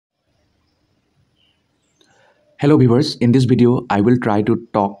Hello viewers, in this video I will try to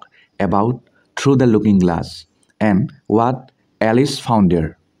talk about Through the Looking Glass and what Alice found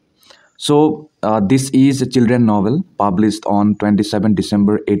there. This is a children's novel published on 27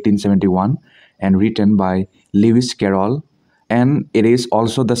 December 1871 and written by Lewis Carroll, and it is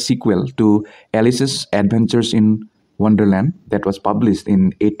also the sequel to Alice's Adventures in Wonderland that was published in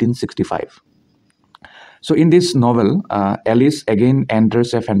 1865. So in this novel, Alice again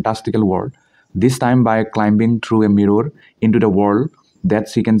enters a fantastical world, this time by climbing through a mirror into the world that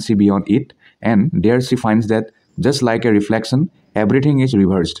she can see beyond it. And there she finds that just like a reflection, everything is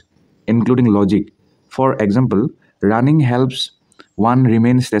reversed, including logic. For example, running helps one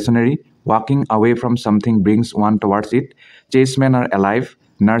remain stationary, walking away from something brings one towards it, chessmen are alive,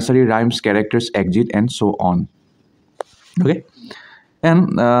 nursery rhymes characters exit, and so on. Okay.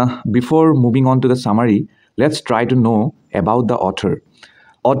 And before moving on to the summary, let's try to know about the author.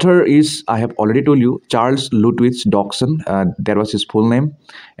 Author is, I have already told you, Charles Ludwig Dodgson. That was his full name,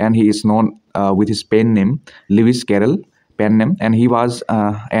 and he is known with his pen name, Lewis Carroll, pen name, and he was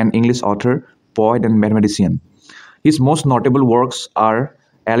an English author, poet, and mathematician. His most notable works are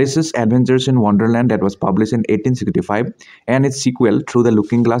Alice's Adventures in Wonderland that was published in 1865 and its sequel Through the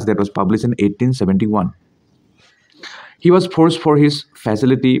Looking Glass that was published in 1871. He was forced for his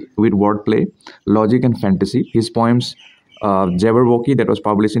facility with wordplay, logic, and fantasy. His poems, Jabberwocky, that was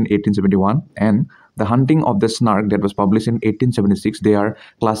published in 1871, and The Hunting of the Snark, that was published in 1876, they are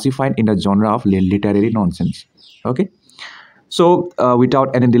classified in the genre of literary nonsense. Okay. So,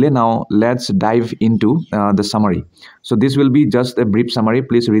 without any delay, now let's dive into the summary. So, this will be just a brief summary.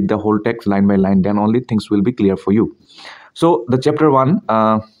 Please read the whole text line by line, then only things will be clear for you. So, the chapter 1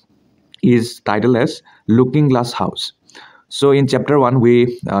 is titled as Looking Glass House. So in chapter 1,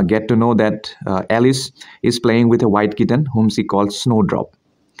 we get to know that Alice is playing with a white kitten whom she calls Snowdrop,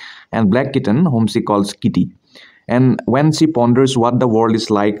 and black kitten whom she calls Kitty. And when she ponders what the world is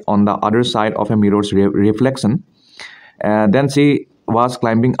like on the other side of a mirror's reflection, then she was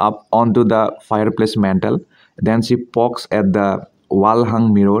climbing up onto the fireplace mantel. Then she pokes at the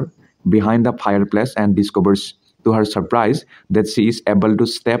wall-hung mirror behind the fireplace and discovers, to her surprise, that she is able to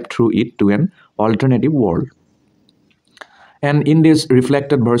step through it to an alternative world. And in this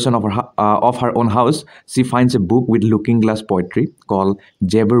reflected version of her own house, she finds a book with looking glass poetry called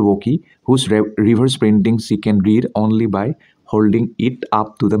Jabberwocky, whose reverse printing she can read only by holding it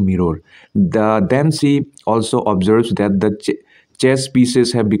up to the mirror. Then she also observes that the chess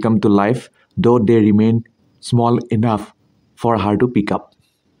pieces have become to life, though they remain small enough for her to pick up.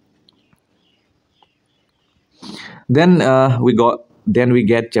 Then we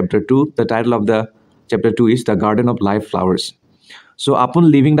get chapter 2. The title of the Chapter 2 is The Garden of Live Flowers. So upon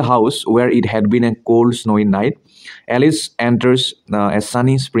leaving the house where it had been a cold, snowy night, Alice enters a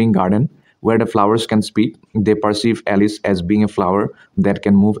sunny spring garden where the flowers can speak. They perceive Alice as being a flower that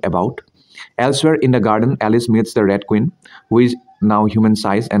can move about. Elsewhere in the garden, Alice meets the Red Queen, who is now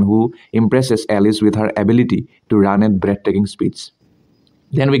human-sized and who impresses Alice with her ability to run at breathtaking speeds.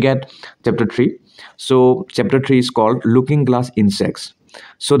 Then we get chapter 3. So chapter 3 is called Looking Glass Insects.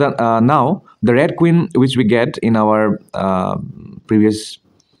 So that now the Red Queen, which we get in our previous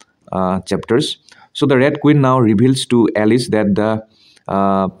chapters, so the Red Queen now reveals to Alice that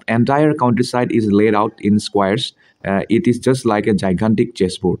the entire countryside is laid out in squares. It is just like a gigantic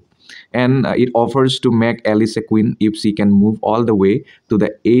chessboard, and it offers to make Alice a queen if she can move all the way to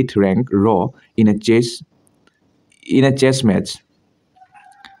the 8th rank row in a chess match.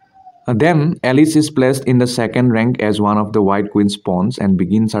 Then Alice is placed in the 2nd rank as one of the White Queen's pawns and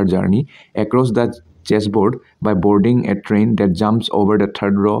begins her journey across the chessboard by boarding a train that jumps over the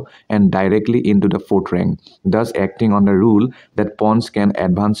 3rd row and directly into the 4th rank, thus acting on the rule that pawns can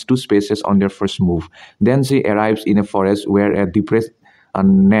advance 2 spaces on their first move. Then she arrives in a forest where a depressed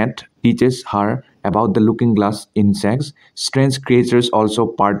gnat teaches her about the looking glass insects, strange creatures, also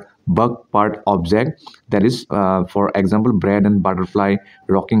part bug, part object, that is, for example, bread and butterfly,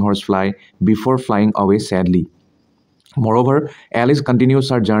 rocking horsefly, before flying away sadly. Moreover, Alice continues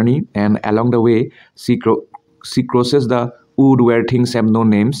her journey, and along the way, she crosses the wood where things have no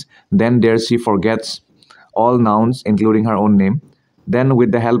names. Then there she forgets all nouns, including her own name. Then,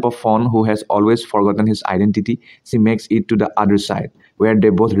 with the help of Fawn, who has always forgotten his identity, she makes it to the other side, where they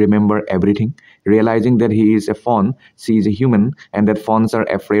both remember everything. Realizing that he is a fawn, she is a human, and that fawns are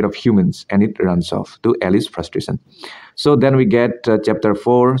afraid of humans, and it runs off to Alice's frustration. So then we get chapter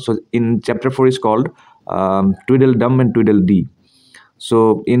 4. So in chapter 4 is called Tweedledum and Tweedledee.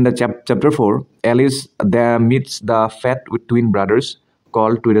 So in the chapter 4, Alice there meets the fat twin brothers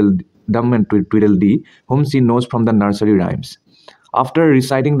called Tweedledum and Tweedledee, whom she knows from the nursery rhymes. After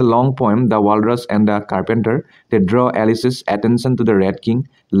reciting the long poem, the walrus and the carpenter, they draw Alice's attention to the Red King,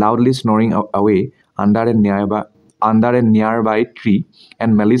 loudly snoring away under a nearby tree,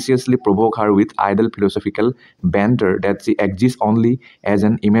 and maliciously provoke her with idle philosophical banter that she exists only as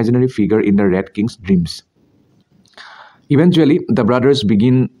an imaginary figure in the Red King's dreams. Eventually, the brothers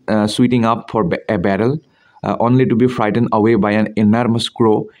begin suiting up for a battle, only to be frightened away by an enormous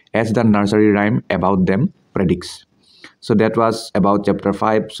crow, as the nursery rhyme about them predicts. So that was about chapter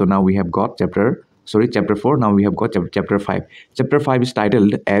 5. So now we have got chapter 4. Now we have got chapter 5. Chapter 5 is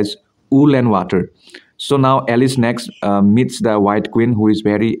titled as Wool and Water. So now Alice next meets the White Queen, who is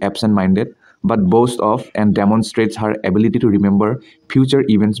very absent-minded, but boasts of and demonstrates her ability to remember future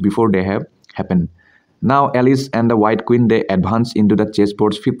events before they have happened. Now Alice and the White Queen, they advance into the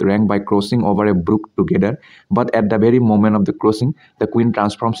chessboard's fifth rank by crossing over a brook together. But at the very moment of the crossing, the Queen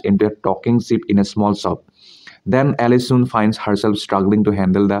transforms into a talking ship in a small shop. Then Alice soon finds herself struggling to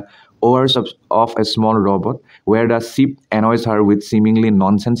handle the oars of a small robot, where the ship annoys her with seemingly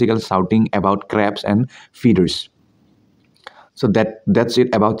nonsensical shouting about crabs and feeders. So that's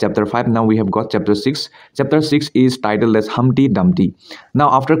it about chapter 5. Now we have got chapter 6. Chapter 6 is titled as Humpty Dumpty.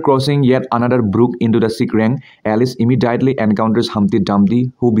 Now after crossing yet another brook into the sick rank, Alice immediately encounters Humpty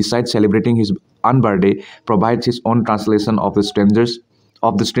Dumpty, who besides celebrating his unbirthday, provides his own translation of the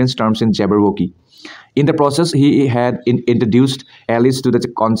strange terms in Jabberwocky. In the process, he had introduced Alice to the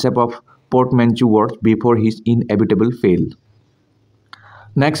concept of portmanteau words before his inevitable fail.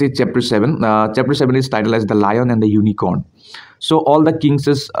 Next is chapter 7. Chapter 7 is titled as The Lion and the Unicorn. So all the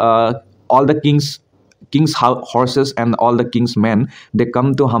king's horses and all the king's men, they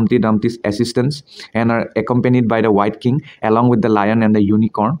come to Humpty Dumpty's assistance and are accompanied by the White King along with the lion and the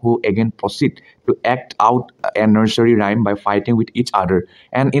unicorn, who again proceed to act out a nursery rhyme by fighting with each other.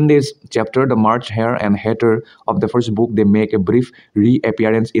 And in this chapter, the March Hare and Hatter of the first book, they make a brief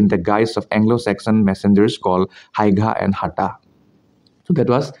reappearance in the guise of Anglo-Saxon messengers called Haiga and Hata. So that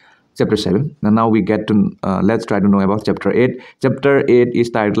was chapter 7. And now we get to let's try to know about chapter 8. Chapter 8 is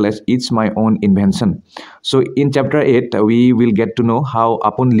titled as It's My Own Invention. So in chapter 8, we will get to know how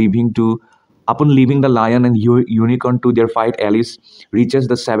upon leaving the lion and unicorn to their fight, Alice reaches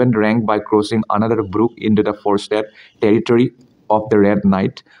the 7th rank by crossing another brook into the forested territory of the Red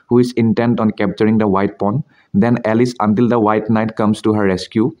Knight, who is intent on capturing the White Pawn. Then Alice, until the White Knight comes to her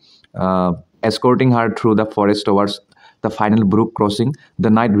rescue, escorting her through the forest towards the final brook crossing.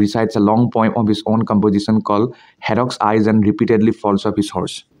 The knight recites a long poem of his own composition called Haddock's Eyes and repeatedly falls off his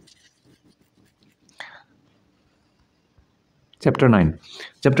horse. Chapter 9.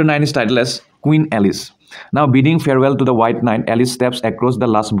 Chapter 9 is titled as Queen Alice. Now, bidding farewell to the White Knight, Alice steps across the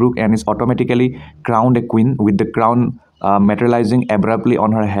last brook and is automatically crowned a queen, with the crown materializing abruptly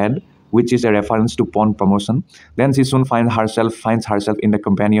on her head, which is a reference to pawn promotion. Then she soon finds herself in the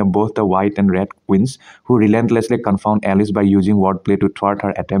company of both the White and Red Queens, who relentlessly confound Alice by using wordplay to thwart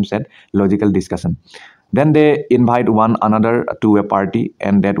her attempts at logical discussion. Then they invite one another to a party,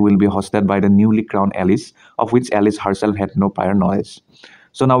 and that will be hosted by the newly crowned Alice, of which Alice herself had no prior knowledge.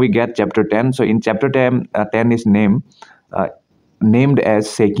 So now we get chapter 10. So in chapter 10, 10 is named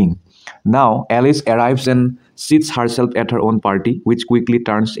as Shaking. Now Alice arrives and seats herself at her own party, which quickly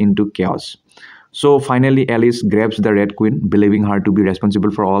turns into chaos. So finally, Alice grabs the Red Queen, believing her to be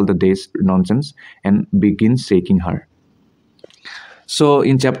responsible for all the day's nonsense, and begins shaking her. So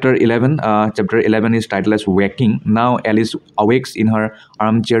in chapter 11 is titled as Waking. Now Alice awakes in her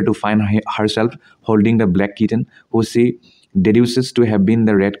armchair to find herself holding the black kitten, who she deduces to have been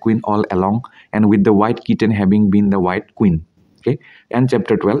the Red Queen all along, and with the white kitten having been the White Queen. Okay, and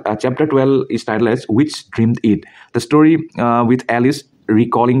chapter 12 is titled as Which Dreamed It. The story with Alice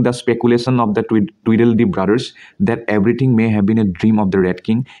recalling the speculation of the Tweedledee brothers that everything may have been a dream of the Red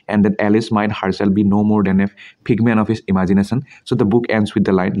King, and that Alice might herself be no more than a figment of his imagination. So the book ends with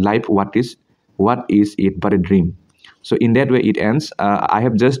the line, "Life, what is it but a dream?" So in that way it ends. I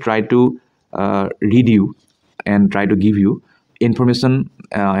have just tried to read you and try to give you information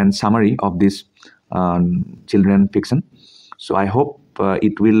and summary of this children fiction. So I hope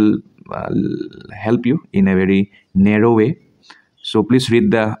it will help you in a very narrow way. So please read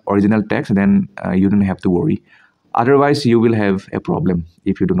the original text, then you don't have to worry. Otherwise, you will have a problem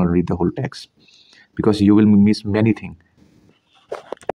if you do not read the whole text, because you will miss many things.